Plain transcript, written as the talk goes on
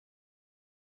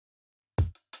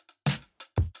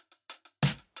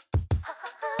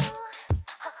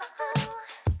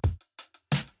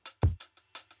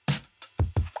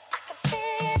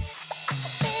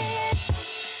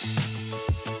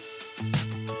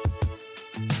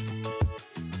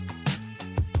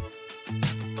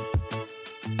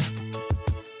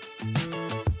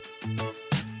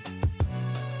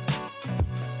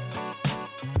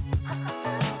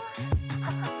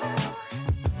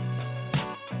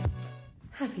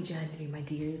Happy January, my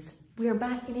dears. We are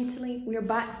back in Italy. We are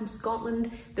back from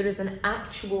Scotland. There is an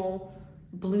actual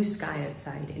blue sky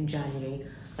outside in January,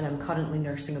 and I'm currently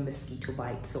nursing a mosquito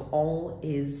bite, so all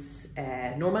is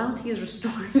normality is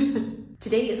restored.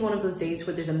 Today is one of those days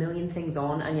where there's a million things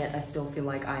on, and yet I still feel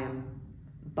like I am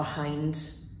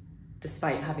behind,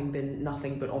 despite having been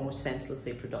nothing but almost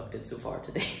senselessly productive so far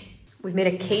today. We've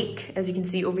made a cake, as you can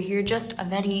see over here, just a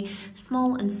very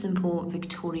small and simple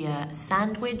Victoria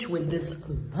sandwich with this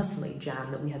lovely jam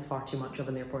that we had far too much of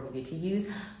and therefore needed to use,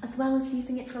 as well as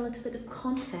using it for a little bit of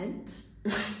content.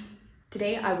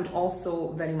 Today I would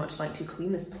also very much like to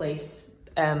clean this place.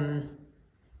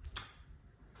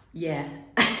 Yeah.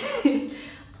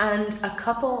 And a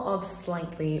couple of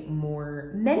slightly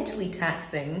more mentally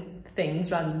taxing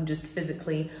things rather than just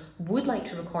physically. Would like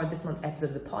to record this month's episode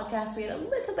of the podcast. We had a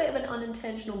little bit of an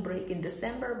unintentional break in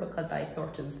December because I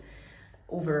sort of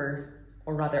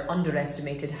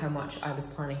underestimated how much I was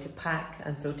planning to pack,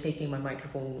 and so taking my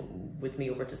microphone with me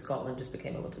over to Scotland just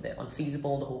became a little bit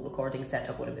unfeasible. The whole recording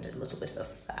setup would have been a little bit of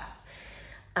a faff.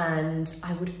 And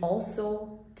I would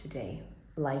also today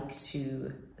like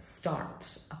to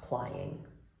start applying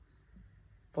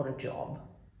for a job.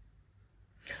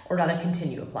 Or rather,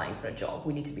 continue applying for a job.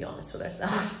 We need to be honest with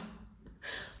ourselves.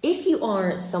 If you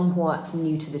are somewhat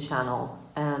new to the channel,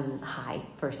 hi,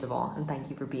 first of all, and thank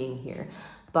you for being here.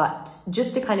 But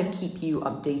just to kind of keep you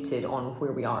updated on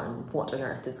where we are and what on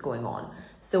earth is going on.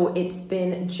 So it's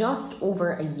been just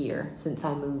over a year since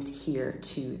I moved here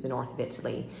to the north of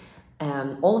Italy.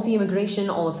 All of the immigration,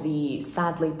 all of the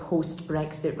sadly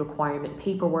post-Brexit requirement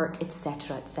paperwork,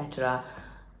 etc.,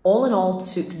 all in all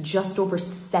took just over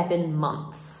 7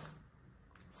 months.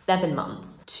 7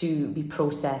 months to be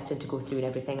processed and to go through and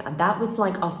everything. And that was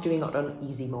like us doing it on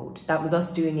easy mode. That was us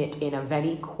doing it in a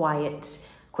very quiet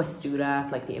questura,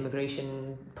 like the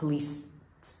immigration police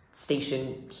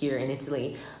station here in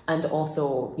Italy. And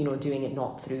also, you know, doing it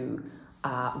not through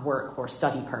work or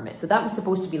study permit. So that was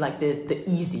supposed to be like the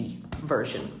easy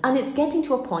version. And it's getting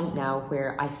to a point now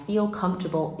where I feel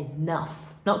comfortable enough.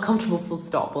 Not comfortable full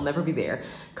stop, we'll never be there.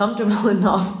 Comfortable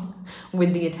enough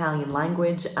with the Italian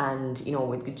language and, you know,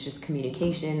 with just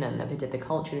communication and a bit of the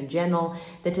culture in general,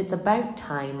 that it's about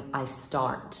time I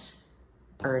start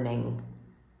earning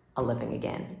a living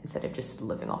again, instead of just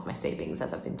living off my savings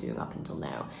as I've been doing up until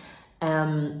now.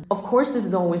 Of course, this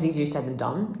is always easier said than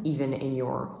done, even in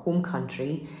your home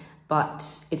country, but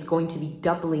it's going to be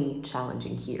doubly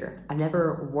challenging here. I've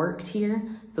never worked here,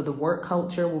 so the work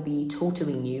culture will be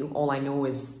totally new. All I know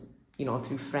is, you know,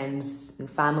 through friends and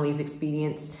family's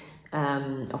experience.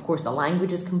 Of course, the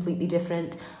language is completely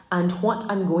different. And what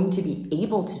I'm going to be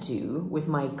able to do with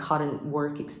my current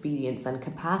work experience and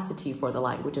capacity for the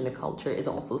language and the culture is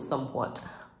also somewhat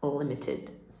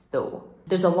limited, though.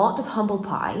 There's a lot of humble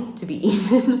pie to be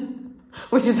eaten,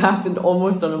 which has happened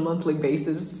almost on a monthly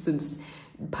basis since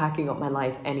packing up my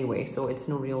life anyway, so it's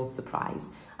no real surprise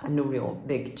and no real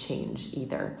big change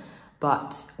either.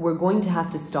 But we're going to have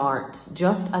to start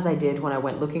just as I did when I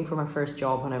went looking for my first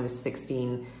job when I was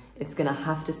 16. It's gonna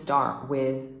have to start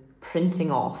with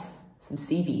printing off some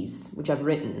CVs, which I've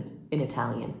written in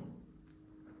Italian,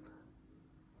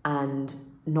 and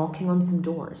knocking on some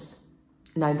doors.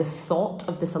 Now, the thought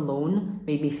of this alone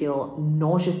made me feel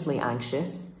nauseously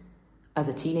anxious as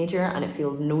a teenager, and it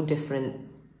feels no different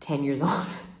 10 years on,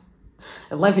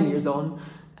 11 years on,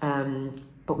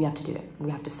 but we have to do it.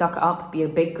 We have to suck it up, be a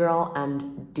big girl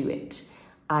and do it.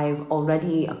 I've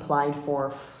already applied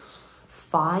for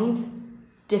 5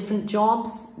 different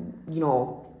jobs, you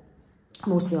know,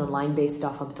 mostly online based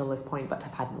stuff up until this point, but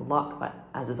I've had no luck, but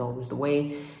as is always the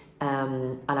way.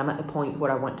 And I'm at the point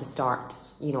where I want to start,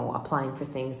 you know, applying for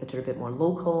things that are a bit more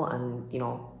local and, you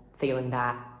know, failing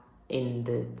that in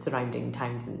the surrounding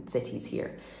towns and cities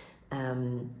here.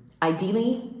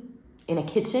 Ideally in a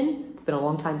kitchen. It's been a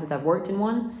long time since I've worked in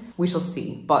one. We shall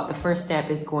see. But the first step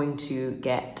is going to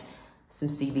get some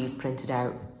CVs printed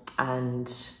out and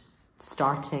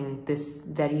starting this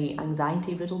very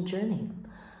anxiety-riddled journey.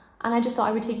 And I just thought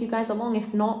I would take you guys along,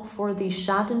 if not for the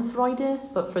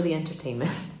Schadenfreude, but for the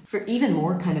entertainment. For even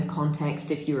more kind of context,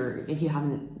 if you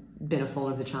haven't been a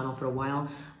follower of the channel for a while,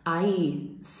 I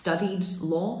studied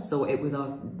law, so it was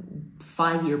a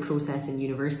 5-year process in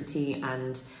university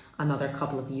and another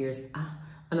couple of years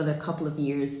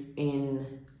in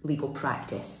legal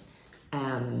practice,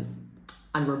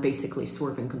 and we're basically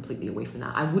swerving completely away from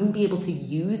that. I wouldn't be able to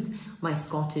use my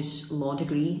Scottish law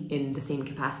degree in the same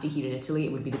capacity here in Italy.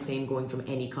 It would be the same going from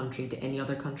any country to any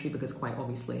other country, because quite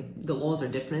obviously the laws are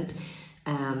different.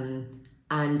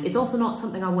 And it's also not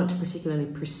something I want to particularly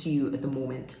pursue at the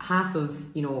moment. Half of,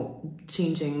 you know,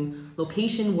 changing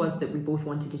location was that we both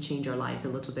wanted to change our lives a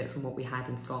little bit from what we had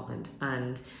in Scotland.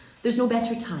 And there's no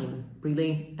better time,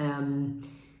 really.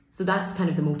 So that's kind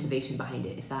of the motivation behind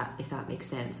it, if that makes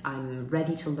sense. I'm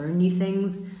ready to learn new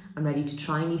things. I'm ready to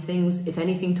try new things. If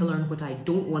anything, to learn what I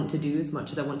don't want to do as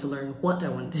much as I want to learn what I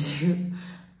want to do.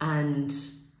 And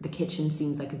the kitchen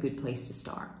seems like a good place to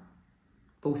start,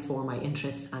 both for my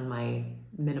interests and my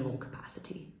minimal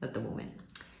capacity at the moment.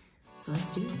 So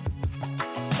let's do it.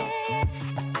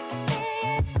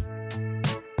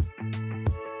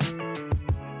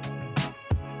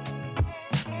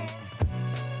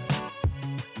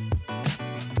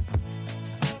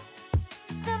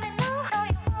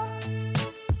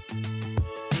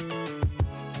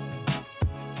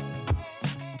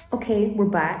 Okay, we're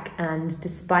back, and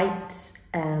despite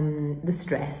the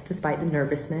stress, despite the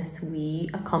nervousness, we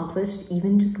accomplished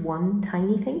even just one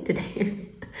tiny thing today.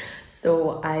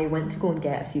 So I went to go and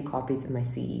get a few copies of my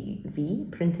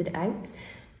CV printed out,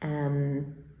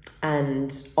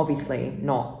 and obviously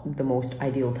not the most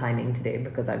ideal timing today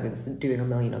because I was doing a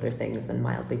million other things and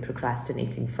mildly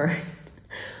procrastinating first.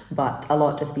 But a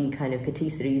lot of the kind of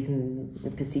patisseries and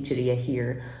the pasticceria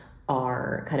here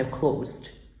are kind of closed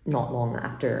not long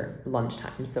after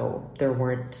lunchtime, so there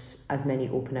weren't as many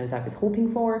open as I was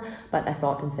hoping for, but I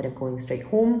thought instead of going straight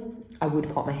home, I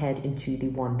would pop my head into the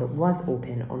one that was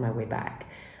open on my way back.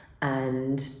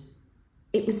 And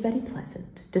it was very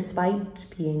pleasant, despite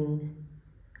being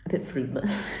a bit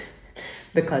fruitless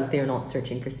because they're not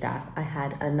searching for staff. I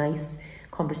had a nice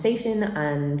conversation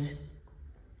and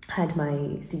had my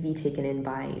CV taken in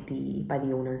by the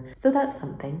owner, so that's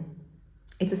something.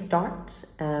 It's a start,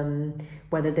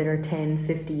 whether there are 10,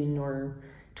 15 or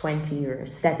 20 or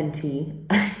 70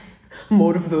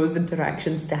 more of those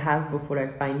interactions to have before I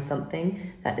find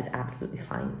something, that is absolutely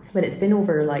fine. But it's been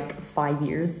over like 5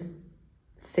 years,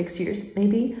 6 years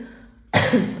maybe,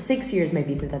 6 years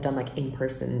maybe since I've done like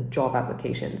in-person job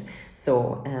applications.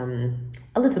 So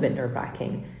a little bit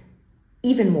nerve-wracking.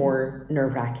 Even more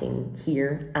nerve-wracking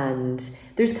here, and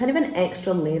there's kind of an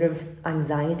extra layer of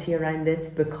anxiety around this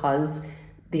because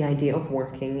the idea of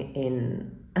working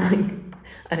in like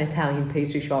an Italian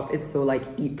pastry shop is so like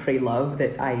eat, pray, love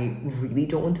that I really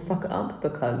don't want to fuck it up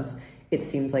because it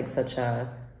seems like such a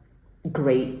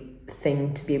great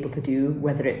thing to be able to do,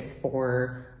 whether it's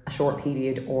for a short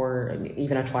period or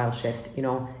even a trial shift. You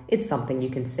know, it's something you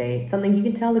can say, it's something you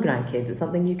can tell the grandkids, it's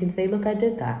something you can say, look, I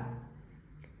did that.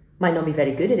 Might not be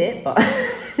very good at it, but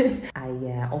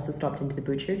I also stopped into the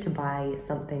butcher to buy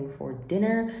something for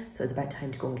dinner, so it's about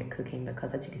time to go and get cooking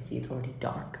because, as you can see, it's already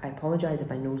dark. I apologise if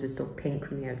my nose is still pink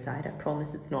from the outside. I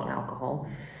promise it's not alcohol.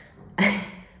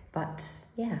 But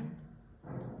yeah,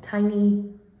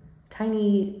 tiny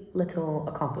little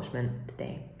accomplishment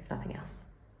today, if nothing else.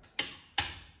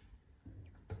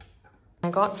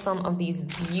 I got some of these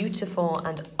beautiful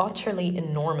and utterly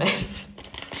enormous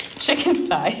chicken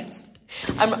thighs.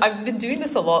 I've been doing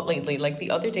this a lot lately. Like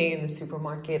the other day in the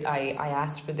supermarket, I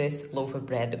asked for this loaf of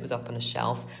bread that was up on a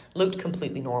shelf. Looked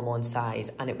completely normal in size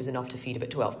and it was enough to feed about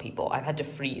 12 people. I've had to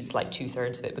freeze like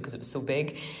 2/3 of it because it was so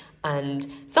big. And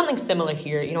something similar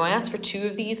here, you know, I asked for 2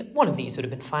 of these. One of these would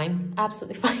have been fine,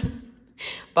 absolutely fine.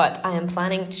 But I am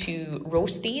planning to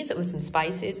roast these with some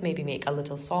spices, maybe make a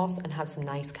little sauce and have some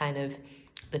nice kind of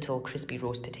little crispy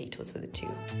roast potatoes with it too.